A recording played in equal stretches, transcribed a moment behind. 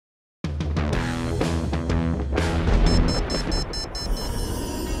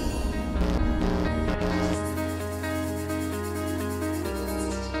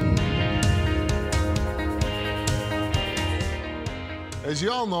As you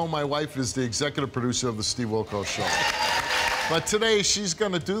all know, my wife is the executive producer of the Steve Wilkos Show. But today, she's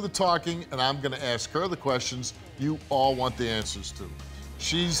gonna do the talking, and I'm gonna ask her the questions you all want the answers to.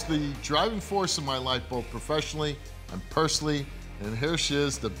 She's the driving force in my life, both professionally and personally, and here she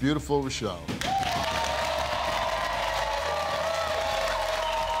is, the beautiful Rachelle.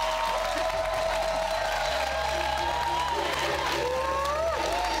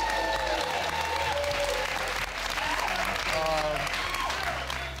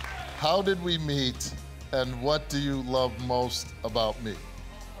 How did we meet, and what do you love most about me?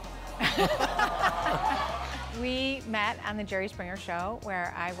 We met on the Jerry Springer show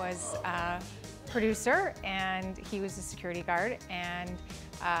where I was a producer and he was a security guard, and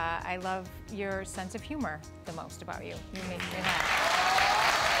I love your sense of humor the most about you. You make me laugh.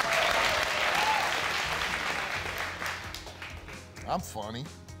 I'm funny.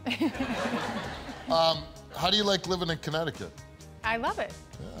 How do you like living in Connecticut? I love it.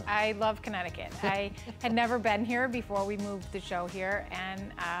 Yeah. I love Connecticut. I had never been here before we moved the show here,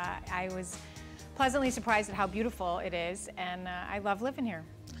 and I was pleasantly surprised at how beautiful it is, and I love living here.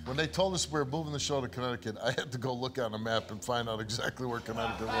 When they told us we were moving the show to Connecticut, I had to go look on a map and find out exactly where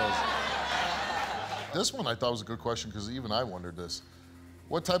Connecticut was. This one I thought was a good question because even I wondered this.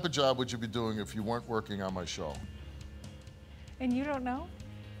 What type of job would you be doing if you weren't working on my show? And you don't know?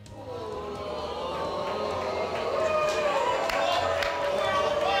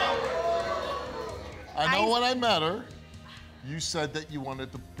 I know when I met her, you said that you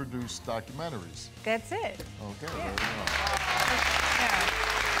wanted to produce documentaries. That's it. Okay, Yeah. there you go. Yeah.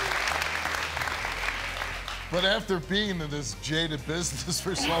 But after being in this jaded business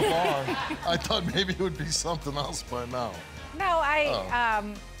for so long, I thought maybe it would be something else by now. No,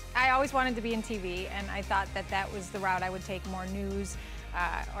 I always wanted to be in TV, and I thought that that was the route I would take, more news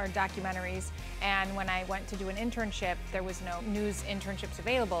or documentaries. And when I went to do an internship, there was no news internships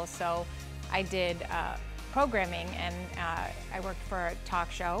available, so I did programming, and I worked for a talk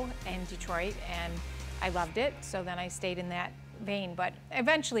show in Detroit, and I loved it, so then I stayed in that vein. But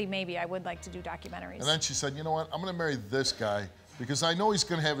eventually, maybe I would like to do documentaries. And then she said, you know what, I'm gonna marry this guy because I know he's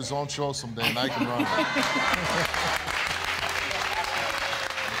gonna have his own show someday and I can run it.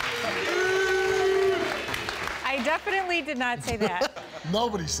 I definitely did not say that.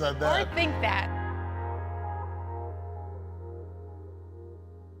 Nobody said that. Or think that.